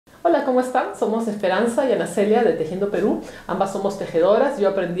Hola, ¿cómo están? Somos Esperanza y Ana Celia de Tejiendo Perú. Ambas somos tejedoras. Yo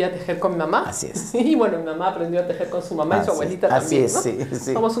aprendí a tejer con mi mamá. Así es. Y bueno, mi mamá aprendió a tejer con su mamá y su abuelita también, así es, ¿no? sí,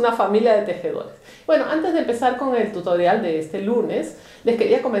 sí. Somos una familia de tejedores. Bueno, antes de empezar con el tutorial de este lunes, les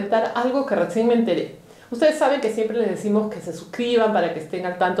quería comentar algo que recién me enteré. Ustedes saben que siempre les decimos que se suscriban para que estén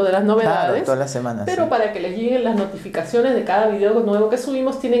al tanto de las novedades. Claro, todas las semanas. Pero sí. para que les lleguen las notificaciones de cada video nuevo que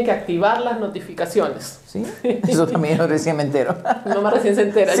subimos, tienen que activar las notificaciones. ¿Sí? Eso también yo recién me entero. Mi mamá recién se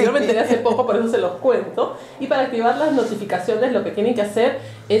entera. Sí. Yo me enteré hace poco, por eso se los cuento. Y para activar las notificaciones lo que tienen que hacer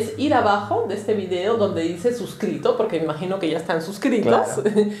es ir abajo de este video donde dice suscrito, porque me imagino que ya están suscritos.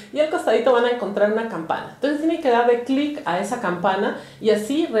 Claro. Y al costadito van a encontrar una campana. Entonces tienen que darle clic a esa campana y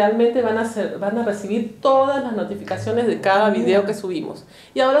así realmente van a recibir todas las notificaciones de cada video que subimos.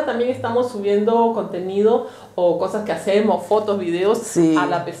 Y ahora también estamos subiendo contenido o cosas que hacemos, fotos, videos, Sí. a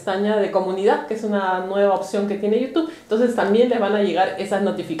la pestaña de comunidad, que es una nueva opción que tiene YouTube. Entonces también les van a llegar esas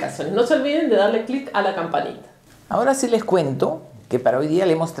notificaciones. No se olviden de darle clic a la campanita. Ahora sí les cuento que para hoy día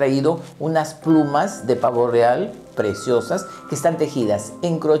le hemos traído unas plumas de pavo real preciosas que están tejidas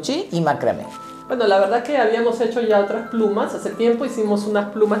en crochet y macramé. Bueno, la verdad que habíamos hecho ya otras plumas. Hace tiempo hicimos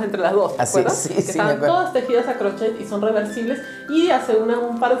unas plumas entre las dos, ¿te Así acuerdas? es, sí, que sí, estaban me acuerdo. todas tejidas a crochet y son reversibles. Y hace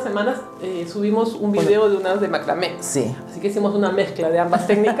un par de semanas subimos un video de unas de macramé. Sí. Así que hicimos una mezcla de ambas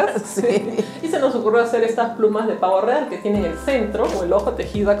técnicas. Sí. Y se nos ocurrió hacer estas plumas de pavo real que tienen el centro o el ojo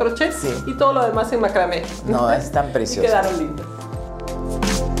tejido a crochet, Sí. y todo lo demás en macramé. No, están Y preciosas. quedaron lindas.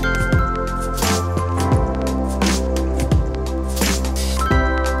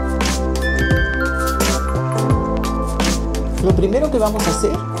 Lo primero que vamos a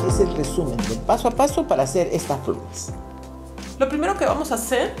hacer es el resumen del paso a paso para hacer estas plumas. Lo primero que vamos a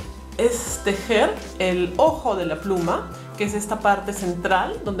hacer es tejer el ojo de la pluma, que es esta parte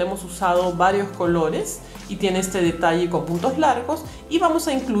central donde hemos usado varios colores y tiene este detalle con puntos largos, y vamos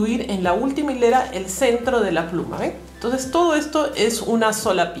a incluir en la última hilera el centro de la pluma, ¿ven? Entonces todo esto es una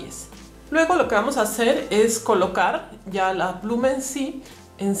sola pieza. Luego lo que vamos a hacer es colocar ya la pluma en sí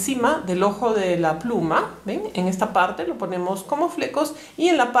encima del ojo de la pluma, ¿ven? En esta parte lo ponemos como flecos, y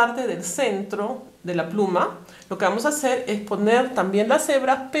en la parte del centro de la pluma lo que vamos a hacer es poner también las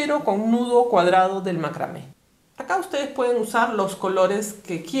hebras, pero con nudo cuadrado del macramé. Acá ustedes pueden usar los colores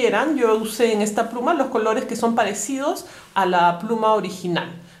que quieran. Yo usé en esta pluma los colores que son parecidos a la pluma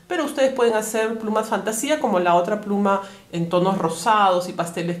original, pero ustedes pueden hacer plumas fantasía como la otra pluma en tonos rosados y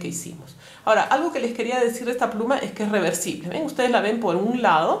pasteles que hicimos. Ahora, algo que les quería decir de esta pluma es que es reversible. ¿Ven? Ustedes la ven por un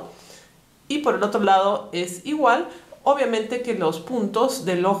lado y por el otro lado es igual. Obviamente que los puntos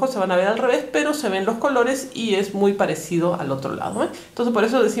del ojo se van a ver al revés, pero se ven los colores y es muy parecido al otro lado, ¿eh? Entonces por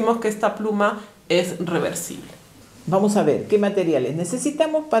eso decimos que esta pluma es reversible. Vamos a ver qué materiales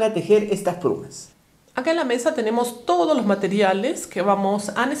necesitamos para tejer estas plumas. Acá en la mesa tenemos todos los materiales que vamos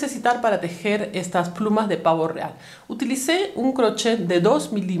a necesitar para tejer estas plumas de pavo real. Utilicé un crochet de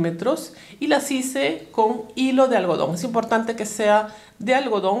 2 milímetros y las hice con hilo de algodón. Es importante que sea de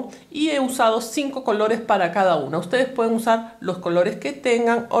algodón, y he usado 5 colores para cada una. Ustedes pueden usar los colores que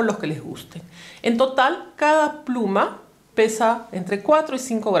tengan o los que les gusten. En total, cada pluma pesa entre 4 y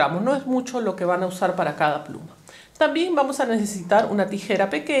 5 gramos. No es mucho lo que van a usar para cada pluma. También vamos a necesitar una tijera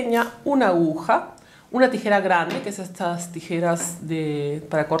pequeña, una aguja, una tijera grande, que es estas tijeras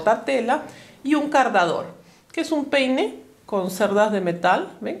para cortar tela, y un cardador, que es un peine con cerdas de metal,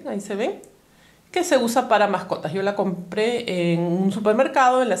 ¿ven? Ahí se ven, que se usa para mascotas. Yo la compré en un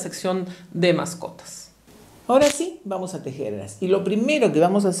supermercado en la sección de mascotas. Ahora sí, vamos a tejerlas. Y lo primero que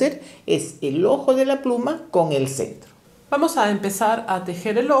vamos a hacer es el ojo de la pluma con el centro. Vamos a empezar a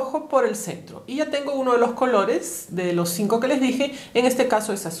tejer el ojo por el centro. Y ya tengo uno de los colores de los 5 que les dije. En este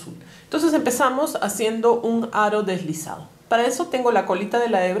caso es azul. Entonces empezamos haciendo un aro deslizado. Para eso tengo la colita de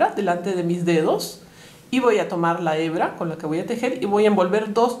la hebra delante de mis dedos. Y voy a tomar la hebra con la que voy a tejer y voy a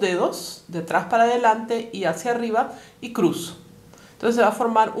envolver 2 dedos de atrás para adelante y hacia arriba y cruzo. Entonces se va a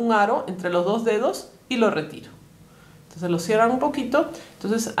formar un aro entre los 2 dedos y lo retiro. Entonces lo cierran un poquito.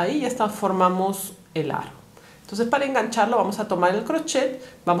 Entonces ahí ya está, formamos el aro. Entonces para engancharlo vamos a tomar el crochet,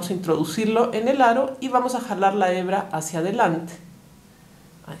 vamos a introducirlo en el aro y vamos a jalar la hebra hacia adelante.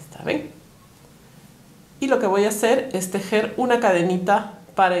 Ahí está, ¿ven? Y lo que voy a hacer es tejer una cadenita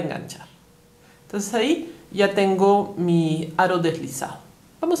para enganchar. Entonces ahí ya tengo mi aro deslizado.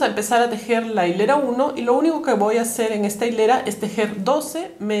 Vamos a empezar a tejer la hilera 1 y lo único que voy a hacer en esta hilera es tejer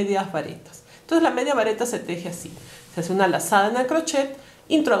 12 medias varetas. Entonces la media vareta se teje así. Se hace una lazada en el crochet.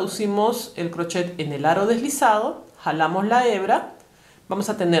 Introducimos el crochet en el aro deslizado, jalamos la hebra, vamos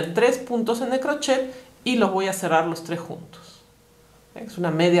a tener 3 puntos en el crochet y los voy a cerrar los 3 juntos. Es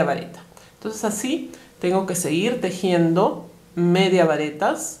una media vareta. Entonces así tengo que seguir tejiendo media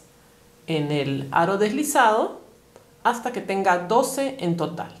varetas en el aro deslizado hasta que tenga 12 en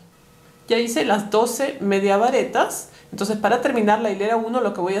total. Ya hice las 12 media varetas. Entonces, para terminar la hilera 1,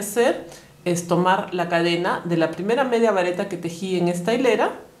 lo que voy a hacer es tomar la cadena de la primera media vareta que tejí en esta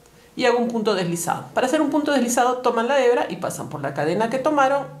hilera y hago un punto deslizado. Para hacer un punto deslizado, toman la hebra y pasan por la cadena que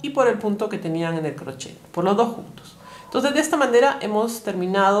tomaron y por el punto que tenían en el crochet, por los dos juntos. Entonces, de esta manera hemos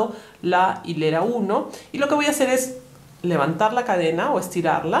terminado la hilera 1 y lo que voy a hacer es levantar la cadena o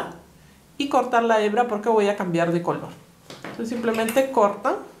estirarla y cortar la hebra porque voy a cambiar de color. Entonces, simplemente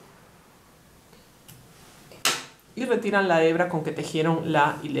cortan y retiran la hebra con que tejieron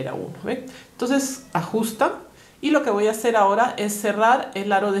la hilera 1. ¿Ven? Entonces ajustan y lo que voy a hacer ahora es cerrar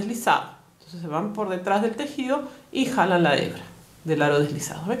el aro deslizado. Entonces se van por detrás del tejido y jalan la hebra del aro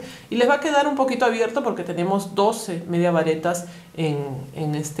deslizado. ¿Ven? Y les va a quedar un poquito abierto porque tenemos 12 media varetas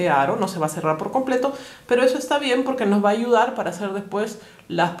en este aro. No se va a cerrar por completo, pero eso está bien porque nos va a ayudar para hacer después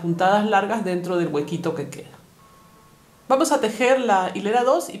las puntadas largas dentro del huequito que queda. Vamos a tejer la hilera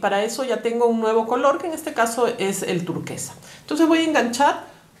 2 y para eso ya tengo un nuevo color que en este caso es el turquesa. Entonces voy a enganchar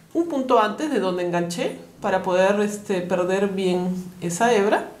un punto antes de donde enganché para poder perder bien esa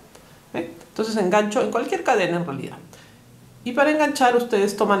hebra. ¿Ven? Entonces engancho en cualquier cadena en realidad. Y para enganchar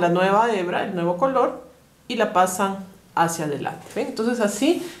ustedes toman la nueva hebra, el nuevo color y la pasan hacia adelante. ¿Ven? Entonces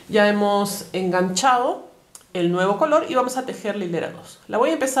así ya hemos enganchado el nuevo color y vamos a tejer la hilera 2. La voy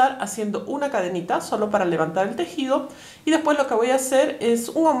a empezar haciendo una cadenita solo para levantar el tejido y después lo que voy a hacer es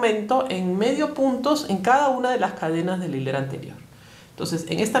un aumento en medio puntos en cada una de las cadenas de la hilera anterior. Entonces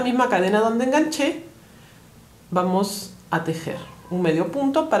en esta misma cadena donde enganché vamos a tejer un medio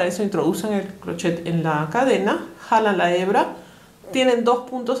punto. Para eso introducen el crochet en la cadena, jalan la hebra, tienen 2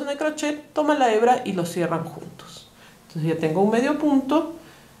 puntos en el crochet, toman la hebra y los cierran juntos. Entonces ya tengo un medio punto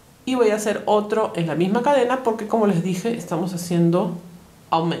y voy a hacer otro en la misma cadena porque, como les dije, estamos haciendo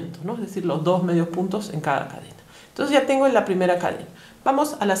aumento, ¿no? Es decir, los 2 medios puntos en cada cadena. Entonces ya tengo en la primera cadena.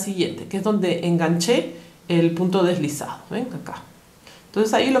 Vamos a la siguiente, que es donde enganché el punto deslizado. ¿Ven? Acá.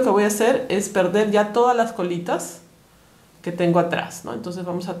 Entonces ahí lo que voy a hacer es perder ya todas las colitas que tengo atrás, ¿no? Entonces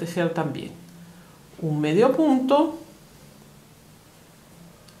vamos a tejer también un medio punto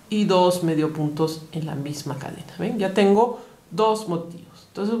y 2 medio puntos en la misma cadena. ¿Ven? Ya tengo 2 motivos.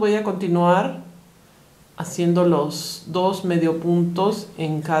 Entonces voy a continuar haciendo los 2 medio puntos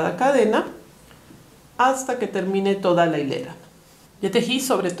en cada cadena hasta que termine toda la hilera. Ya tejí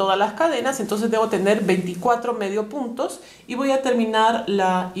sobre todas las cadenas, entonces debo tener 24 medio puntos y voy a terminar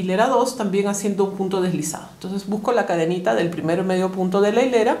la hilera 2 también haciendo un punto deslizado. Entonces busco la cadenita del primer medio punto de la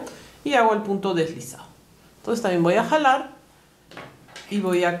hilera y hago el punto deslizado. Entonces también voy a jalar y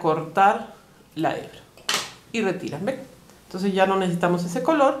voy a cortar la hebra y retiran, ¿ven? Entonces ya no necesitamos ese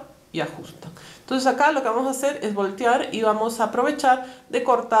color y ajustan. Entonces acá lo que vamos a hacer es voltear y vamos a aprovechar de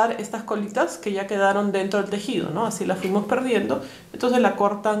cortar estas colitas que ya quedaron dentro del tejido, ¿no? Así las fuimos perdiendo. Entonces la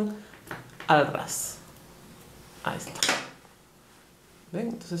cortan al ras. Ahí está. ¿Ven?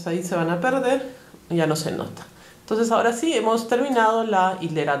 Entonces ahí se van a perder y ya no se nota. Entonces ahora sí hemos terminado la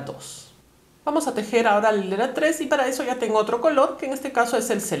hilera 2. Vamos a tejer ahora la hilera 3 y para eso ya tengo otro color que en este caso es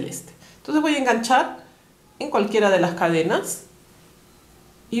el celeste. Entonces voy a enganchar en cualquiera de las cadenas.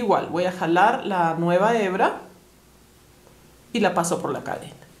 Igual voy a jalar la nueva hebra y la paso por la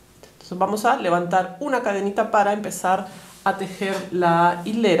cadena. Entonces vamos a levantar una cadenita para empezar a tejer la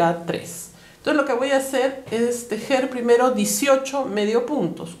hilera 3. Entonces lo que voy a hacer es tejer primero 18 medio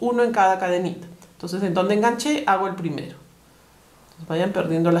puntos, uno en cada cadenita. Entonces en donde enganché hago el primero. Entonces vayan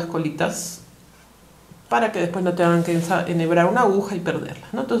perdiendo las colitas para que después no tengan que enhebrar una aguja y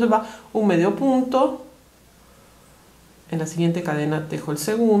perderlas, ¿no? Entonces va un medio punto. En la siguiente cadena tejo el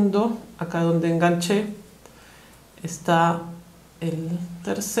segundo. Acá donde enganché está el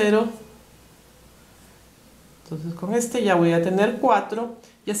tercero. Entonces con este ya voy a tener 4.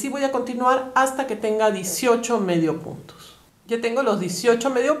 Y así voy a continuar hasta que tenga 18 medio puntos. Ya tengo los 18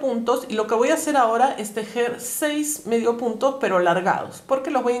 medio puntos y lo que voy a hacer ahora es tejer 6 medio puntos pero largados.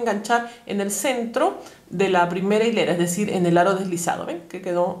 Porque los voy a enganchar en el centro de la primera hilera, es decir, en el aro deslizado. ¿Ven? Que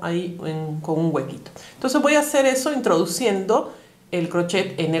quedó ahí con un huequito. Entonces voy a hacer eso introduciendo el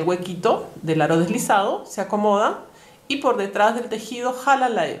crochet en el huequito del aro deslizado. Se acomoda y por detrás del tejido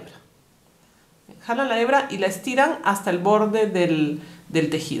jalan la hebra. Jalan la hebra y la estiran hasta el borde del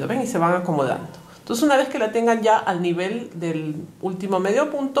tejido. ¿Ven? Y se van acomodando. Entonces una vez que la tengan ya al nivel del último medio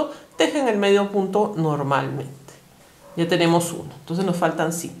punto, tejen el medio punto normalmente. Ya tenemos uno, entonces nos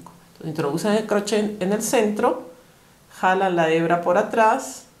faltan 5. Entonces introducen el crochet en el centro, jalan la hebra por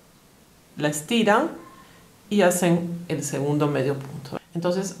atrás, la estiran y hacen el segundo medio punto.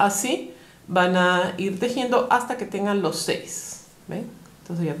 Entonces así van a ir tejiendo hasta que tengan los 6. ¿Ven?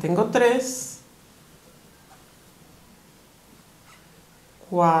 Entonces ya tengo 3,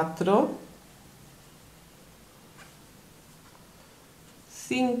 4,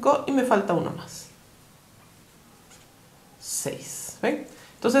 5 y me falta uno más. 6. ¿Ven?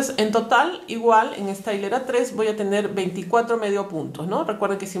 Entonces, en total, igual, en esta hilera 3 voy a tener 24 medio puntos, ¿no?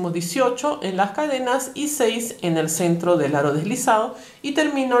 Recuerden que hicimos 18 en las cadenas y 6 en el centro del aro deslizado. Y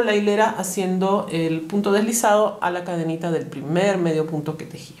termino la hilera haciendo el punto deslizado a la cadenita del primer medio punto que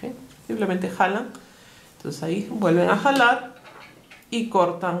tejí. ¿Ven? Simplemente jalan. Entonces ahí vuelven a jalar y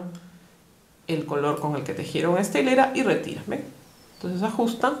cortan el color con el que tejieron esta hilera y retiran. ¿Ven? Entonces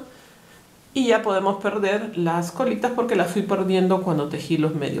ajustan. Y ya podemos perder las colitas porque las fui perdiendo cuando tejí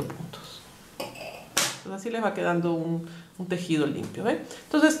los medio puntos. Entonces así les va quedando un tejido limpio. ¿Ven?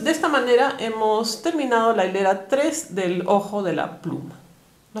 Entonces de esta manera hemos terminado la hilera 3 del ojo de la pluma.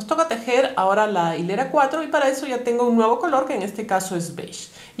 Nos toca tejer ahora la hilera 4 y para eso ya tengo un nuevo color que en este caso es beige.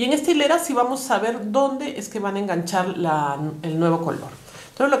 Y en esta hilera sí vamos a ver dónde es que van a enganchar el nuevo color.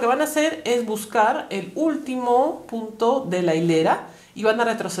 Entonces lo que van a hacer es buscar el último punto de la hilera y van a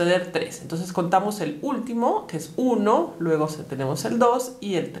retroceder 3. Entonces contamos el último, que es 1, luego tenemos el 2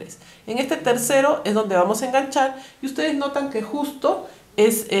 y el 3. En este tercero es donde vamos a enganchar y ustedes notan que justo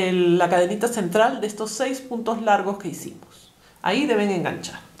es la cadenita central de estos 6 puntos largos que hicimos. Ahí deben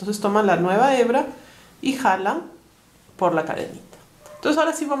enganchar. Entonces toman la nueva hebra y jalan por la cadenita. Entonces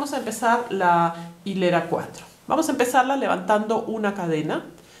ahora sí vamos a empezar la hilera 4. Vamos a empezarla levantando una cadena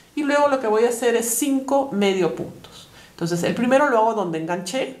y luego lo que voy a hacer es 5 medio puntos. Entonces el primero lo hago donde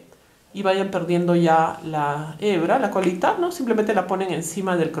enganché y vayan perdiendo ya la hebra, la colita, ¿no? Simplemente la ponen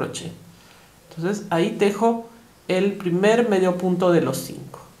encima del crochet. Entonces ahí tejo el primer medio punto de los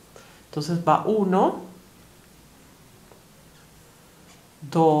 5. Entonces va 1,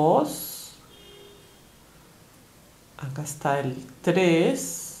 2, acá está el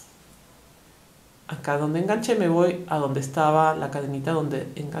 3, acá donde enganché me voy a donde estaba la cadenita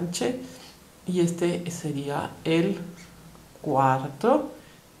donde enganché y este sería el 4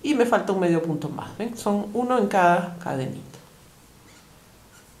 y me falta un medio punto más. ¿Ven? Son uno en cada cadenita.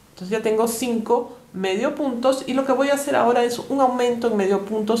 Entonces ya tengo 5 medio puntos y lo que voy a hacer ahora es un aumento en medio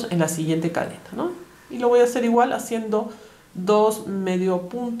puntos en la siguiente cadena, ¿no? Y lo voy a hacer igual haciendo 2 medio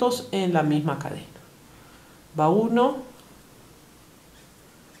puntos en la misma cadena. Va 1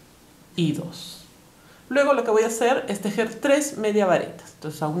 y 2. Luego lo que voy a hacer es tejer 3 media varetas.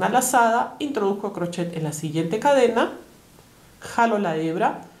 Entonces a una lazada introduzco crochet en la siguiente cadena, jalo la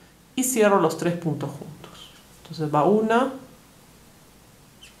hebra y cierro los 3 puntos juntos. Entonces va 1,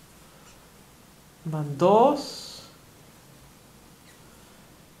 van 2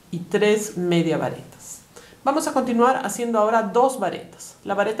 y 3 media varetas. Vamos a continuar haciendo ahora 2 varetas.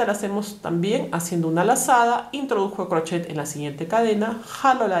 La vareta la hacemos también haciendo una lazada, introduzco crochet en la siguiente cadena,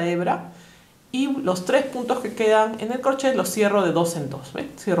 jalo la hebra y los 3 puntos que quedan en el crochet los cierro de 2 en 2.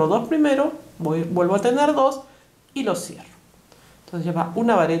 ¿Ven? Cierro 2 primero, vuelvo a tener 2 y los cierro. Entonces ya va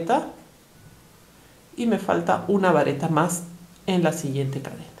una vareta y me falta una vareta más en la siguiente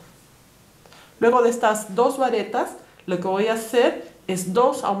cadena. Luego de estas 2 varetas, lo que voy a hacer es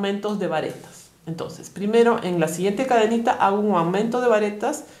 2 aumentos de varetas. Entonces, primero en la siguiente cadenita hago un aumento de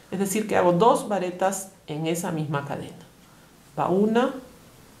varetas, es decir que hago 2 varetas en esa misma cadena. Va 1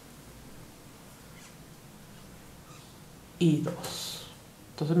 y 2.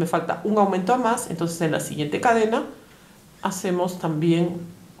 Entonces me falta un aumento más, entonces en la siguiente cadena hacemos también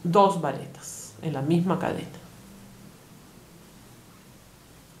 2 varetas en la misma cadena.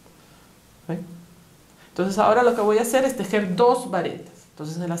 ¿Ven? Entonces ahora lo que voy a hacer es tejer 2 varetas.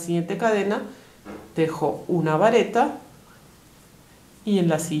 Entonces en la siguiente cadena tejo una vareta y en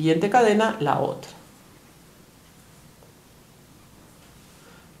la siguiente cadena la otra.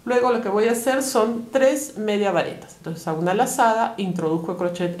 Luego lo que voy a hacer son 3 media varetas. Entonces hago una lazada, introduzco el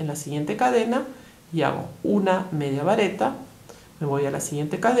crochet en la siguiente cadena y hago una media vareta, me voy a la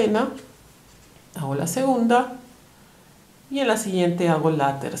siguiente cadena, hago la segunda y en la siguiente hago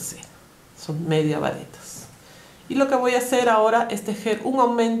la tercera. Son media varetas. Y lo que voy a hacer ahora es tejer un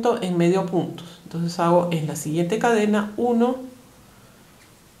aumento en medio puntos. Entonces hago en la siguiente cadena 1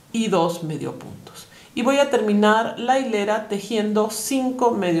 y 2 medio puntos. Y voy a terminar la hilera tejiendo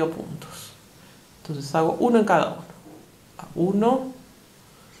 5 medio puntos. Entonces hago uno en cada uno. 1,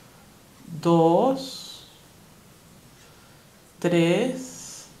 2,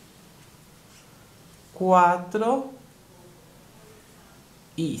 3, 4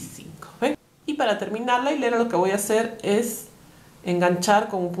 y 5. ¿Ven? Y para terminar la hilera lo que voy a hacer es enganchar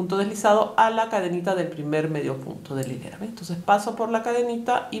con un punto deslizado a la cadenita del primer medio punto de la hilera. ¿Ven? Entonces paso por la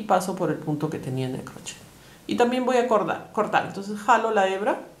cadenita y paso por el punto que tenía en el crochet. Y también voy a cortar. Entonces jalo la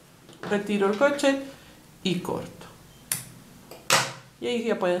hebra, retiro el crochet y corto. Y ahí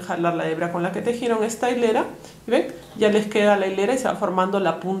ya pueden jalar la hebra con la que tejieron esta hilera. ¿Y ven? Ya les queda la hilera y se va formando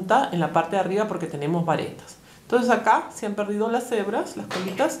la punta en la parte de arriba porque tenemos varetas. Entonces acá, si han perdido las hebras, las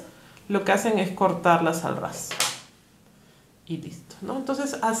colitas, lo que hacen es cortarlas al ras. Y listo, ¿no?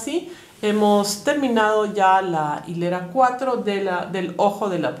 Entonces así hemos terminado ya la hilera 4 del ojo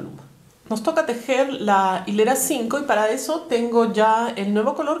de la pluma. Nos toca tejer la hilera 5 y para eso tengo ya el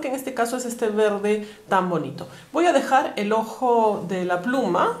nuevo color, que en este caso es este verde tan bonito. Voy a dejar el ojo de la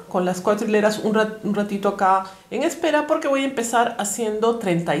pluma con las 4 hileras un ratito acá en espera porque voy a empezar haciendo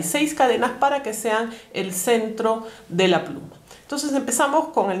 36 cadenas para que sean el centro de la pluma. Entonces empezamos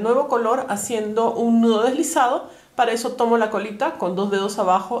con el nuevo color haciendo un nudo deslizado. Para eso tomo la colita con 2 dedos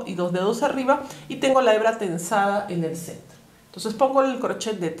abajo y 2 dedos arriba y tengo la hebra tensada en el centro. Entonces pongo el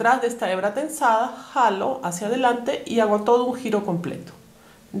crochet detrás de esta hebra tensada, jalo hacia adelante y hago todo un giro completo.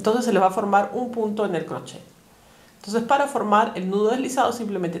 Entonces se le va a formar un punto en el crochet. Entonces para formar el nudo deslizado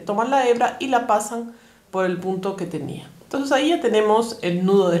simplemente toman la hebra y la pasan por el punto que tenía. Entonces ahí ya tenemos el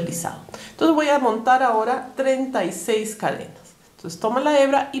nudo deslizado. Entonces voy a montar ahora 36 cadenas. Entonces toman la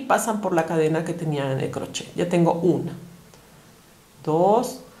hebra y pasan por la cadena que tenían en el crochet. Ya tengo 1,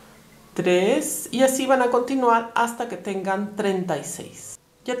 2, 3 y así van a continuar hasta que tengan 36.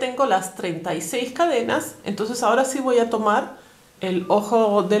 Ya tengo las 36 cadenas, entonces ahora sí voy a tomar el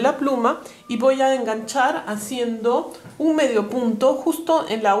ojo de la pluma y voy a enganchar haciendo un medio punto justo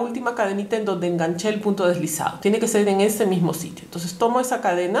en la última cadenita en donde enganché el punto deslizado. Tiene que ser en ese mismo sitio. Entonces tomo esa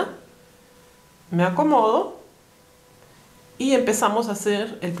cadena, me acomodo y empezamos a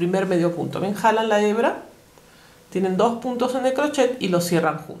hacer el primer medio punto. Ven, jalan la hebra, tienen 2 puntos en el crochet y los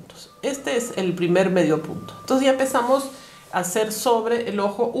cierran juntos. Este es el primer medio punto. Entonces ya empezamos a hacer sobre el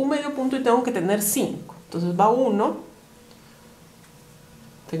ojo un medio punto y tengo que tener 5. Entonces va 1,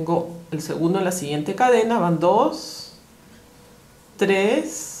 tengo el segundo en la siguiente cadena, van 2,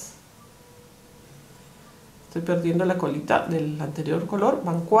 3, estoy perdiendo la colita del anterior color,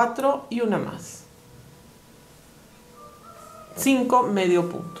 van 4 y una más. 5 medio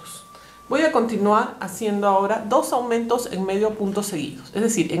puntos. Voy a continuar haciendo ahora 2 aumentos en medio punto seguidos. Es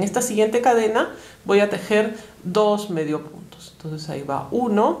decir, en esta siguiente cadena voy a tejer 2 medio puntos. Entonces ahí va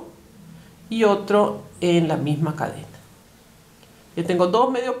uno y otro en la misma cadena. Ya tengo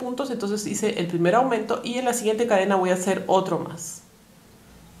 2 medio puntos, entonces hice el primer aumento y en la siguiente cadena voy a hacer otro más.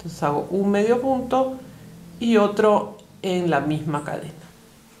 Entonces hago un medio punto y otro en la misma cadena.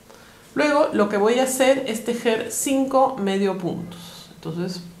 Luego lo que voy a hacer es tejer 5 medio puntos.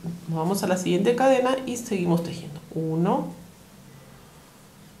 Entonces nos vamos a la siguiente cadena y seguimos tejiendo. 1,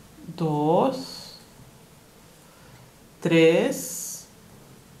 2, 3,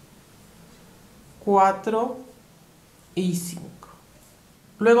 4 y 5.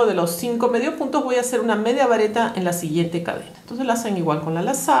 Luego de los 5 medio puntos voy a hacer una media vareta en la siguiente cadena. Entonces la hacen igual con la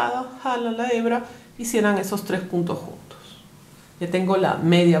lazada, jalan la hebra y cierran esos 3 puntos juntos. Ya tengo la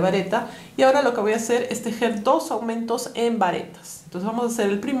media vareta y ahora lo que voy a hacer es tejer 2 aumentos en varetas. Entonces vamos a hacer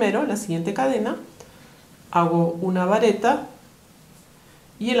el primero en la siguiente cadena, hago una vareta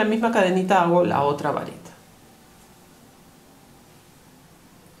y en la misma cadenita hago la otra vareta.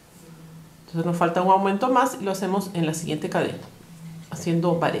 Entonces nos falta un aumento más y lo hacemos en la siguiente cadena,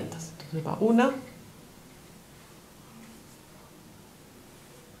 haciendo varetas. Entonces va 1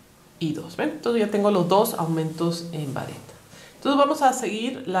 y 2. ¿Ven? Entonces ya tengo los 2 aumentos en vareta. Entonces vamos a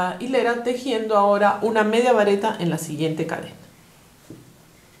seguir la hilera tejiendo ahora una media vareta en la siguiente cadena.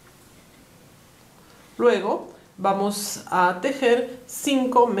 Luego vamos a tejer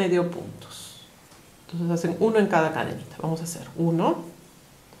 5 medio puntos. Entonces hacen uno en cada cadenita. Vamos a hacer 1,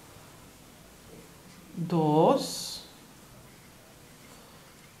 2,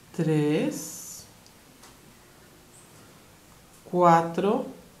 3, 4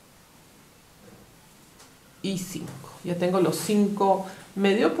 y 5. Ya tengo los 5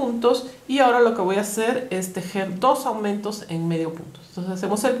 medio puntos y ahora lo que voy a hacer es tejer 2 aumentos en medio punto. Entonces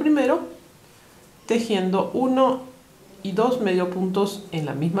hacemos el primero tejiendo 1 y 2 medio puntos en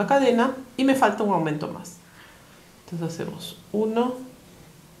la misma cadena y me falta un aumento más. Entonces hacemos 1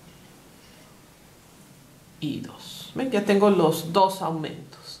 y 2. ¿Ven? Ya tengo los 2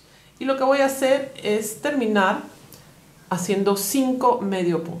 aumentos. Y lo que voy a hacer es terminar haciendo 5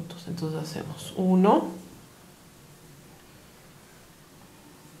 medio puntos. Entonces hacemos 1,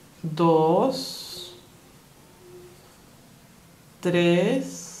 2,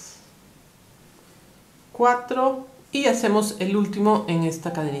 3, 4 y hacemos el último en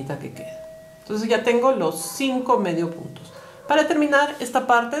esta cadenita que queda. Entonces ya tengo los 5 medio puntos. Para terminar esta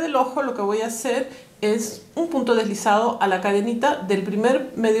parte del ojo lo que voy a hacer es un punto deslizado a la cadenita del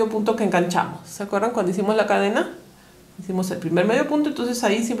primer medio punto que enganchamos. ¿Se acuerdan cuando hicimos la cadena? Hicimos el primer medio punto, entonces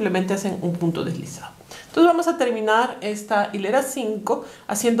ahí simplemente hacen un punto deslizado. Entonces vamos a terminar esta hilera 5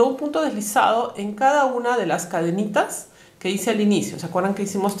 haciendo un punto deslizado en cada una de las cadenitas que hice al inicio. ¿Se acuerdan que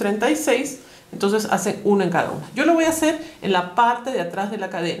hicimos 36? Entonces hacen uno en cada una. Yo lo voy a hacer en la parte de atrás de la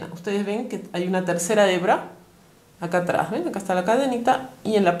cadena. Ustedes ven que hay una tercera hebra acá atrás. ¿Ven? Acá está la cadenita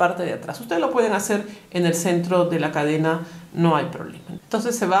y en la parte de atrás. Ustedes lo pueden hacer en el centro de la cadena, no hay problema.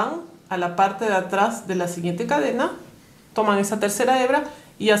 Entonces se van a la parte de atrás de la siguiente cadena, toman esa tercera hebra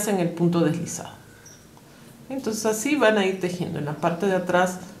y hacen el punto deslizado. Entonces así van a ir tejiendo en la parte de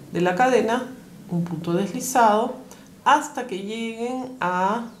atrás de la cadena un punto deslizado hasta que lleguen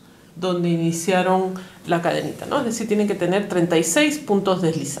a donde iniciaron la cadenita, ¿no? Es decir, tienen que tener 36 puntos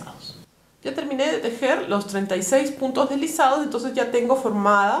deslizados. Ya terminé de tejer los 36 puntos deslizados, entonces ya tengo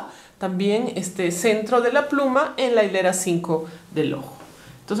formada también este centro de la pluma en la hilera 5 del ojo.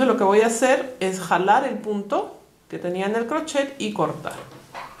 Entonces lo que voy a hacer es jalar el punto que tenía en el crochet y cortar.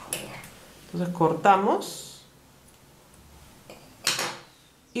 Entonces cortamos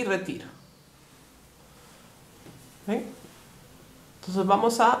y retiro. ¿Ven? Entonces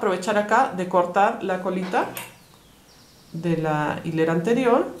vamos a aprovechar acá de cortar la colita de la hilera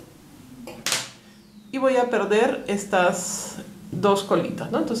anterior y voy a perder estas dos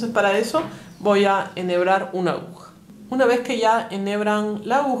colitas, ¿no? Entonces para eso voy a enhebrar una aguja. Una vez que ya enhebran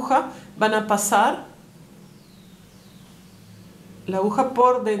la aguja, van a pasar la aguja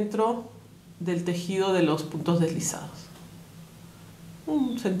por dentro del tejido de los puntos deslizados.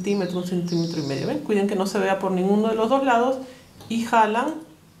 Un centímetro y medio. ¿Ven? Cuiden que no se vea por ninguno de los dos lados y jalan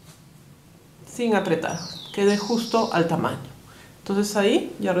sin apretar, quede justo al tamaño. Entonces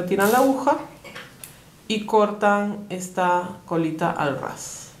ahí ya retiran la aguja y cortan esta colita al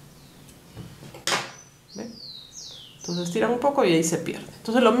ras. ¿Ven? Entonces tiran un poco y ahí se pierde.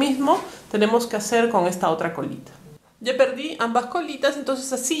 Entonces lo mismo tenemos que hacer con esta otra colita. Ya perdí ambas colitas,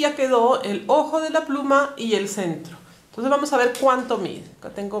 entonces así ya quedó el ojo de la pluma y el centro. Entonces vamos a ver cuánto mide. Acá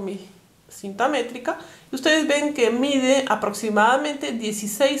tengo mi cinta métrica y ustedes ven que mide aproximadamente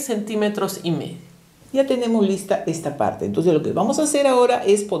 16 centímetros y medio. Ya tenemos lista esta parte. Entonces lo que vamos a hacer ahora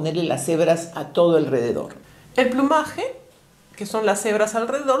es ponerle las hebras a todo alrededor. El plumaje, que son las hebras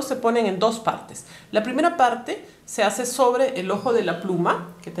alrededor, se ponen en dos partes. La primera parte se hace sobre el ojo de la pluma,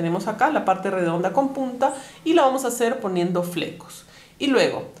 que tenemos acá, la parte redonda con punta, y la vamos a hacer poniendo flecos. Y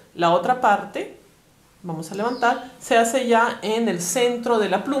luego, la otra parte, vamos a levantar, se hace ya en el centro de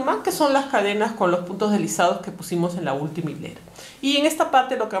la pluma, que son las cadenas con los puntos deslizados que pusimos en la última hilera. Y en esta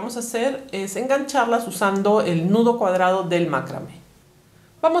parte lo que vamos a hacer es engancharlas usando el nudo cuadrado del macramé.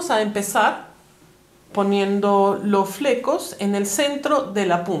 Vamos a empezar poniendo los flecos en el centro de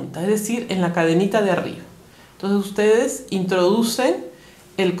la punta, es decir, en la cadenita de arriba. Entonces ustedes introducen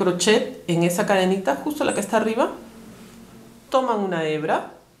el crochet en esa cadenita, justo la que está arriba, toman una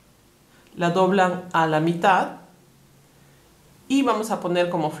hebra, la doblan a la mitad y vamos a poner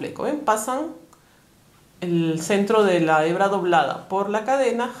como fleco. ¿Ven? Pasan el centro de la hebra doblada por la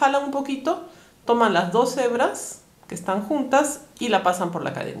cadena, jalan un poquito, toman las dos hebras que están juntas y la pasan por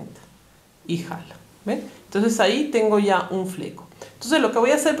la cadenita y jalan. ¿Ven? Entonces ahí tengo ya un fleco. Entonces lo que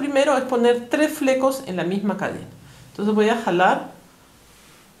voy a hacer primero es poner 3 flecos en la misma cadena. Entonces voy a jalar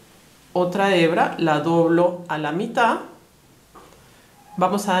otra hebra, la doblo a la mitad.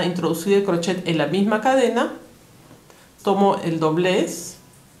 Vamos a introducir el crochet en la misma cadena, tomo el doblez,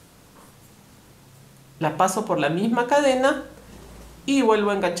 la paso por la misma cadena y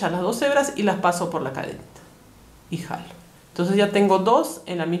vuelvo a enganchar las dos hebras y las paso por la cadenita y jalo. Entonces ya tengo 2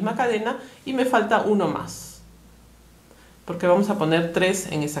 en la misma cadena y me falta uno más, porque vamos a poner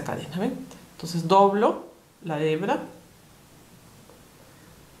 3 en esa cadena. ¿Ven? Entonces doblo la hebra,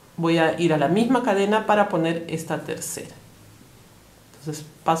 voy a ir a la misma cadena para poner esta tercera. Entonces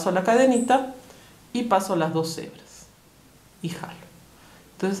paso la cadenita y paso las dos hebras y jalo.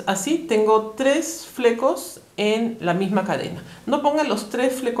 Entonces así tengo 3 flecos en la misma cadena. No pongan los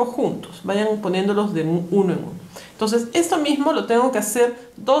 3 flecos juntos, vayan poniéndolos de uno en uno. Entonces esto mismo lo tengo que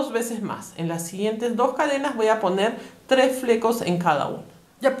hacer 2 veces más. En las siguientes 2 cadenas voy a poner 3 flecos en cada una.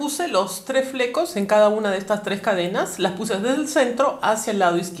 Ya puse los 3 flecos en cada una de estas 3 cadenas, las puse desde el centro hacia el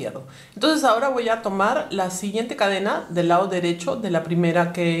lado izquierdo. Entonces ahora voy a tomar la siguiente cadena del lado derecho de la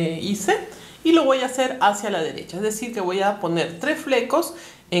primera que hice y lo voy a hacer hacia la derecha. Es decir, que voy a poner 3 flecos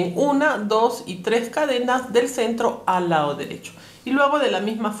en 1, 2 y 3 cadenas del centro al lado derecho. Y luego de la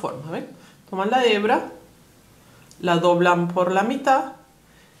misma forma, ¿ven? Toman la hebra, la doblan por la mitad,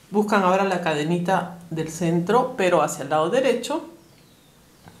 buscan ahora la cadenita del centro pero hacia el lado derecho.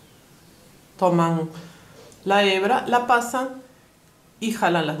 toman la hebra, la pasan y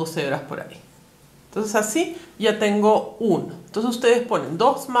jalan las 2 hebras por ahí. Entonces así ya tengo uno. Entonces ustedes ponen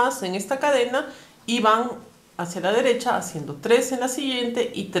 2 más en esta cadena y van hacia la derecha haciendo 3 en la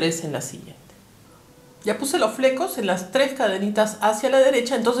siguiente y 3 en la siguiente. Ya puse los flecos en las 3 cadenitas hacia la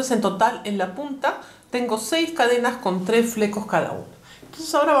derecha, entonces en total en la punta tengo 6 cadenas con 3 flecos cada una.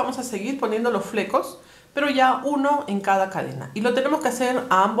 Entonces ahora vamos a seguir poniendo los flecos, pero ya uno en cada cadena. Y lo tenemos que hacer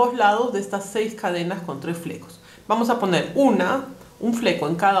a ambos lados de estas 6 cadenas con 3 flecos. Vamos a poner un fleco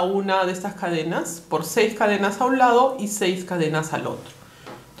en cada una de estas cadenas por 6 cadenas a un lado y 6 cadenas al otro.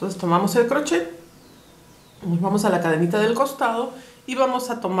 Entonces tomamos el crochet, nos vamos a la cadenita del costado y vamos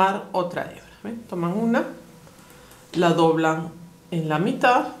a tomar otra hebra. ¿Ven? Toman una, la doblan en la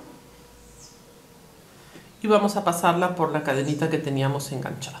mitad y vamos a pasarla por la cadenita que teníamos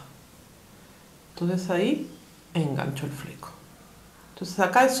enganchada. Entonces ahí engancho el fleco. Entonces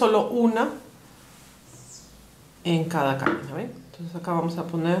acá es solo una en cada cadena. ¿Ven? Entonces acá vamos a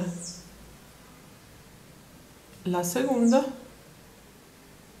poner la segunda.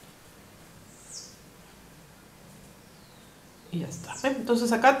 Y ya está. ¿Ven?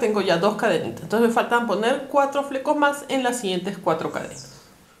 Entonces acá tengo ya 2 cadenitas. Entonces me faltan poner 4 flecos más en las siguientes 4 cadenas.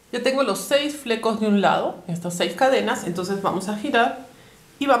 Ya tengo los 6 flecos de un lado, estas 6 cadenas. Entonces vamos a girar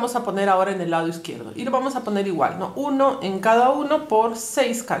y vamos a poner ahora en el lado izquierdo. Y lo vamos a poner igual, ¿no? Uno en cada uno por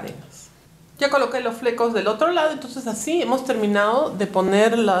 6 cadenas. Ya coloqué los flecos del otro lado, entonces así hemos terminado de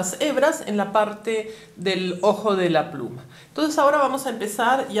poner las hebras en la parte del ojo de la pluma. Entonces ahora vamos a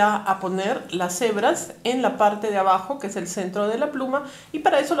empezar ya a poner las hebras en la parte de abajo, que es el centro de la pluma, y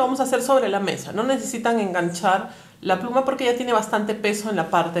para eso lo vamos a hacer sobre la mesa. No necesitan enganchar la pluma porque ya tiene bastante peso en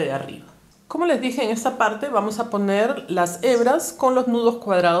la parte de arriba. Como les dije, en esta parte vamos a poner las hebras con los nudos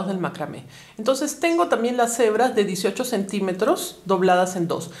cuadrados del macramé. Entonces tengo también las hebras de 18 centímetros dobladas en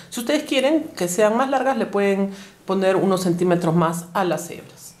 2. Si ustedes quieren que sean más largas, le pueden poner unos centímetros más a las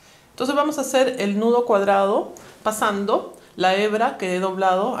hebras. Entonces vamos a hacer el nudo cuadrado pasando la hebra que he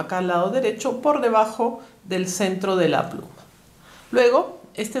doblado acá al lado derecho por debajo del centro de la pluma. Luego,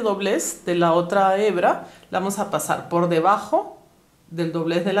 este doblez de la otra hebra la vamos a pasar por debajo del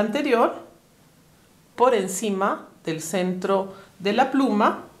doblez del anterior, por encima del centro de la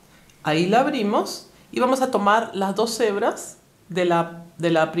pluma, ahí la abrimos y vamos a tomar las 2 hebras de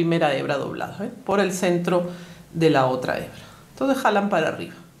la primera hebra doblada, por el centro de la otra hebra. Entonces jalan para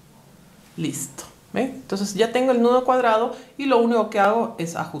arriba. Listo. ¿Ven? Entonces ya tengo el nudo cuadrado y lo único que hago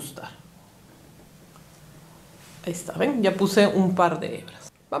es ajustar. Ahí está, ¿ven? Ya puse un par de hebras.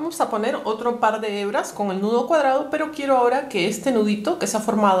 Vamos a poner otro par de hebras con el nudo cuadrado, pero quiero ahora que este nudito que se ha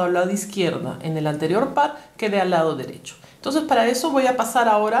formado al lado izquierdo en el anterior par quede al lado derecho. Entonces para eso voy a pasar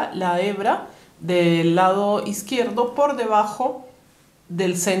ahora la hebra del lado izquierdo por debajo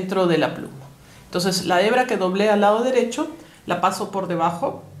del centro de la pluma. Entonces la hebra que doblé al lado derecho la paso por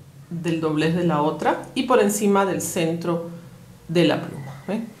debajo del doblez de la otra y por encima del centro de la pluma.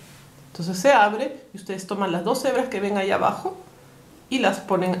 ¿Ven? Entonces se abre y ustedes toman las 2 hebras que ven ahí abajo y las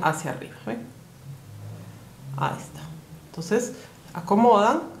ponen hacia arriba. ¿Ven? Ahí está. Entonces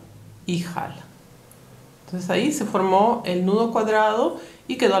acomodan y jalan. Entonces ahí se formó el nudo cuadrado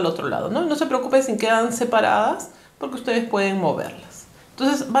y quedó al otro lado, ¿no? No se preocupen si quedan separadas porque ustedes pueden moverlas.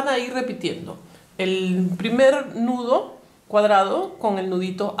 Entonces van a ir repitiendo el primer nudo cuadrado con el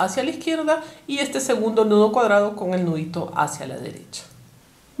nudito hacia la izquierda y este segundo nudo cuadrado con el nudito hacia la derecha.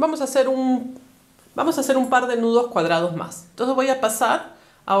 Vamos a hacer un par de nudos cuadrados más. Entonces voy a pasar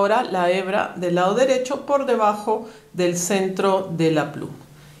ahora la hebra del lado derecho por debajo del centro de la pluma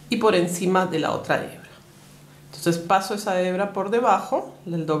y por encima de la otra hebra. Entonces paso esa hebra por debajo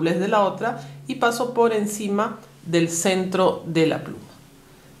del doblez de la otra y paso por encima del centro de la pluma.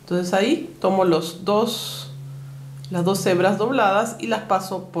 Entonces ahí tomo las dos hebras dobladas y las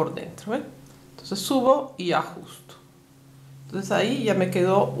paso por dentro. ¿Ven? Entonces subo y ajusto. Entonces ahí ya me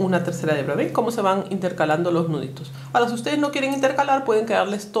quedó una tercera hebra. ¿Ven cómo se van intercalando los nuditos? Ahora, si ustedes no quieren intercalar, pueden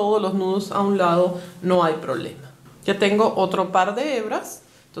quedarles todos los nudos a un lado, no hay problema. Ya tengo otro par de hebras.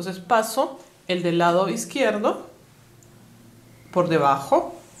 Entonces paso el del lado izquierdo por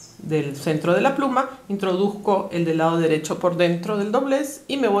debajo del centro de la pluma, introduzco el del lado derecho por dentro del doblez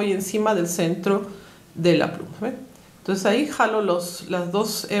y me voy encima del centro de la pluma. ¿Ven? Entonces ahí jalo las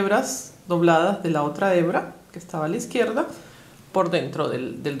 2 hebras dobladas de la otra hebra que estaba a la izquierda por dentro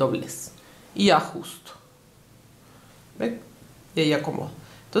del doblez y ajusto. ¿Ven? Y ahí acomodo.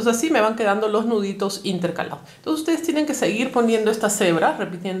 Entonces así me van quedando los nuditos intercalados. Entonces ustedes tienen que seguir poniendo estas hebras,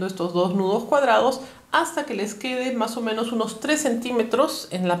 repitiendo estos 2 nudos cuadrados hasta que les quede más o menos unos 3 centímetros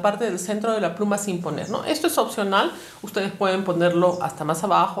en la parte del centro de la pluma sin poner, ¿no? Esto es opcional, ustedes pueden ponerlo hasta más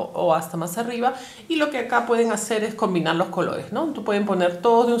abajo o hasta más arriba, y lo que acá pueden hacer es combinar los colores, ¿no? Pueden poner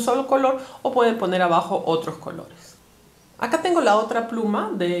todos de un solo color o pueden poner abajo otros colores. Acá tengo la otra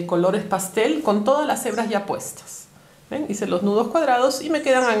pluma de colores pastel con todas las hebras ya puestas. ¿Ven? Hice los nudos cuadrados y me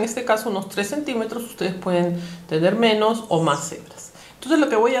quedan en este caso unos 3 centímetros. Ustedes pueden tener menos o más hebras. Entonces lo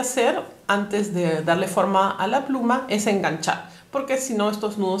que voy a hacer antes de darle forma a la pluma es enganchar, porque si no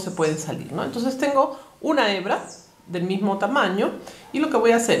estos nudos se pueden salir, ¿no? Entonces tengo una hebra del mismo tamaño y lo que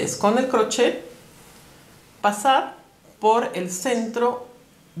voy a hacer es con el crochet pasar por el centro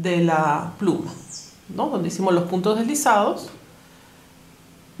de la pluma, ¿no? Donde hicimos los puntos deslizados,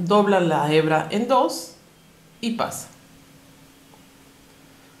 doblan la hebra en 2 y pasan.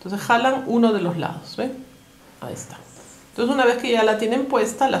 Entonces jalan uno de los lados, ¿ven? Ahí está. Entonces una vez que ya la tienen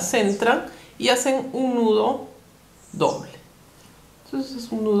puesta, la centran y hacen un nudo doble. Entonces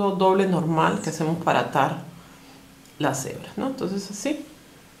es un nudo doble normal que hacemos para atar las hebras, ¿no? Entonces así,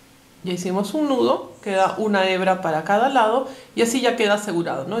 ya hicimos un nudo, queda una hebra para cada lado y así ya queda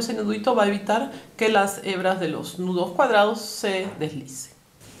asegurado, ¿no? Ese nudito va a evitar que las hebras de los nudos cuadrados se deslicen.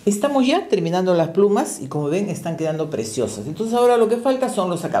 Estamos ya terminando las plumas y como ven están quedando preciosas. Entonces ahora lo que falta son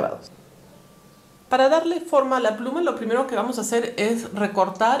los acabados. Para darle forma a la pluma, lo primero que vamos a hacer es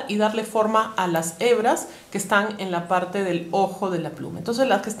recortar y darle forma a las hebras que están en la parte del ojo de la pluma. Entonces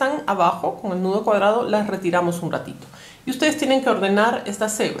las que están abajo con el nudo cuadrado las retiramos un ratito. Y ustedes tienen que ordenar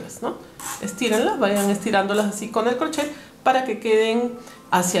estas hebras, ¿no? Estírenlas, vayan estirándolas así con el crochet para que queden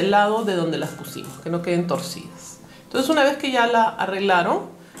hacia el lado de donde las pusimos, que no queden torcidas. Entonces una vez que ya la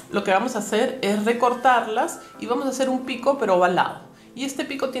arreglaron, lo que vamos a hacer es recortarlas y vamos a hacer un pico pero ovalado. Y este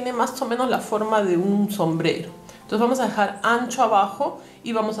pico tiene más o menos la forma de un sombrero. Entonces vamos a dejar ancho abajo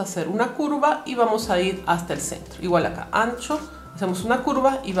y vamos a hacer una curva y vamos a ir hasta el centro. Igual acá, ancho, hacemos una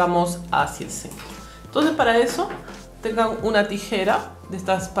curva y vamos hacia el centro. Entonces para eso tengan una tijera de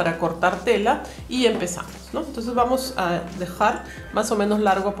estas para cortar tela y empezamos, ¿no? Entonces vamos a dejar más o menos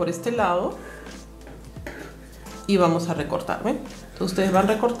largo por este lado y vamos a recortar, ¿ven? Entonces ustedes van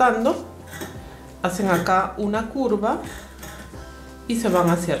recortando, hacen acá una curva y se van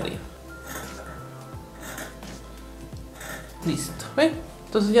hacia arriba. Listo, ¿ven?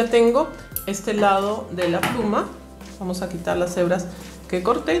 Entonces ya tengo este lado de la pluma. Vamos a quitar las hebras que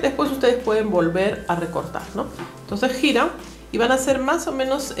corté y después ustedes pueden volver a recortar, ¿no? Entonces giran y van a hacer más o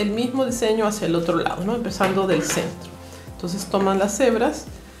menos el mismo diseño hacia el otro lado, ¿no? Empezando del centro. Entonces toman las hebras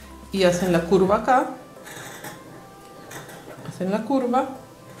y hacen la curva acá. Hacen la curva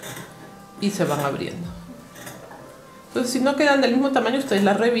y se van abriendo. Entonces si no quedan del mismo tamaño, ustedes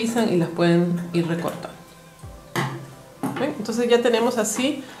las revisan y las pueden ir recortando. ¿Ven? Entonces ya tenemos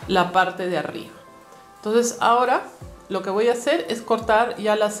así la parte de arriba. Entonces ahora lo que voy a hacer es cortar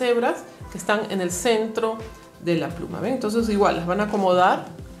ya las hebras que están en el centro de la pluma. ¿Ven? Entonces igual las van a acomodar,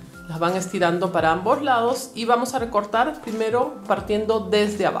 las van estirando para ambos lados y vamos a recortar primero partiendo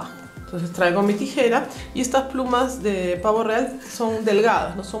desde abajo. Entonces traigo mi tijera y estas plumas de pavo real son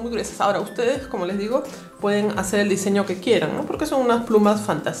delgadas, no son muy gruesas. Ahora ustedes, como les digo, pueden hacer el diseño que quieran, ¿no? Porque son unas plumas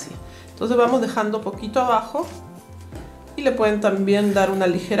fantasía. Entonces vamos dejando poquito abajo y le pueden también dar una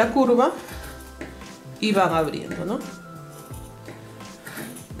ligera curva y van abriendo, ¿no?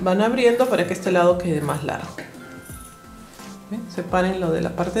 Van abriendo para que este lado quede más largo. ¿Ven? Separen lo de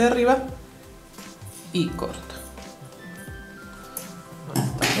la parte de arriba y cortan. Ahí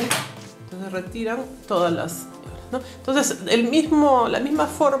está, ¿ven? Entonces retiran todas las hebras, ¿no? Entonces la misma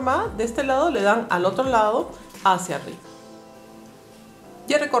forma de este lado le dan al otro lado hacia arriba.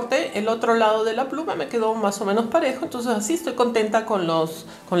 Ya recorté el otro lado de la pluma, me quedó más o menos parejo, entonces así estoy contenta con las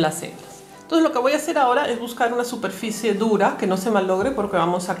hebras. Entonces lo que voy a hacer ahora es buscar una superficie dura que no se malogre porque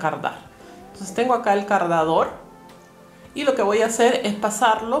vamos a cardar. Entonces tengo acá el cardador y lo que voy a hacer es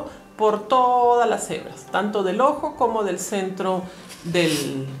pasarlo por todas las hebras, tanto del ojo como del centro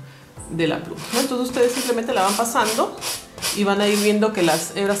de la pluma, ¿no? Entonces ustedes simplemente la van pasando y van a ir viendo que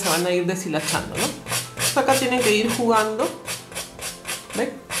las hebras se van a ir deshilachando, ¿no? Entonces acá tienen que ir jugando,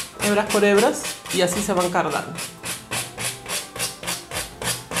 ¿ven? Hebras por hebras y así se van cardando.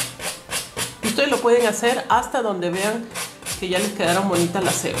 Y ustedes lo pueden hacer hasta donde vean que ya les quedaron bonitas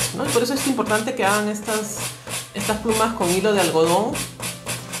las hebras, ¿no? Y por eso es importante que hagan estas plumas con hilo de algodón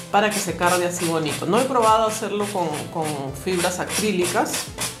para que se cargue así bonito. No he probado hacerlo con fibras acrílicas,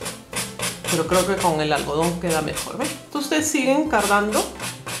 pero creo que con el algodón queda mejor, ¿ven? Entonces ustedes siguen cardando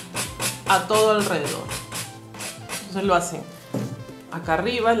a todo alrededor. Entonces lo hacen acá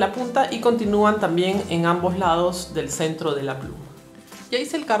arriba en la punta y continúan también en ambos lados del centro de la pluma. Ya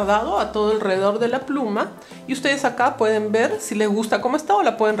hice el cardado a todo alrededor de la pluma y ustedes acá pueden ver si les gusta cómo está o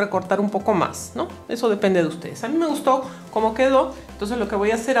la pueden recortar un poco más, ¿no? Eso depende de ustedes. A mí me gustó cómo quedó, entonces lo que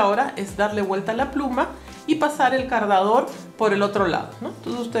voy a hacer ahora es darle vuelta a la pluma y pasar el cardador por el otro lado, ¿no?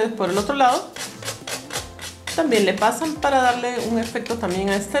 Entonces ustedes por el otro lado también le pasan para darle un efecto también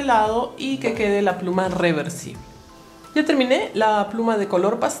a este lado y que quede la pluma reversible. Ya terminé la pluma de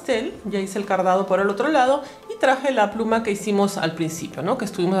color pastel, ya hice el cardado por el otro lado y traje la pluma que hicimos al principio, ¿no? Que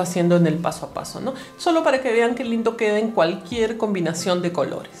estuvimos haciendo en el paso a paso, ¿no? Solo para que vean qué lindo queda en cualquier combinación de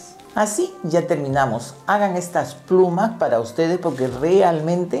colores. Así ya terminamos. Hagan estas plumas para ustedes porque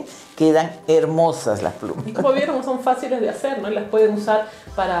realmente quedan hermosas las plumas. Y como vieron, son fáciles de hacer, ¿no? Las pueden usar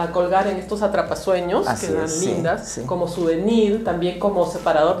para colgar en estos atrapasueños, que quedan lindas, sí. Como souvenir, también como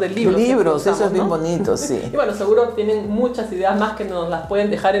separador de libros. Libros, usamos, eso es bien ¿no? bonito, sí. Y bueno, seguro tienen muchas ideas más que nos las pueden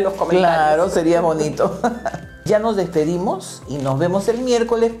dejar en los comentarios. Claro, sería bonito. Ya nos despedimos y nos vemos el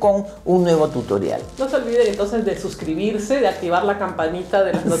miércoles con un nuevo tutorial. No se olviden entonces de suscribirse, de activar la campanita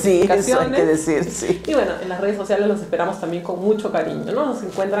de las notificaciones. Sí, eso hay que decir, sí. Y bueno, en las redes sociales los esperamos también con mucho cariño, ¿no? Nos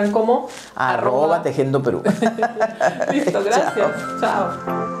encuentran como @tejendoperú. Listo, gracias.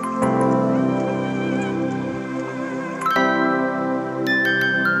 Chao.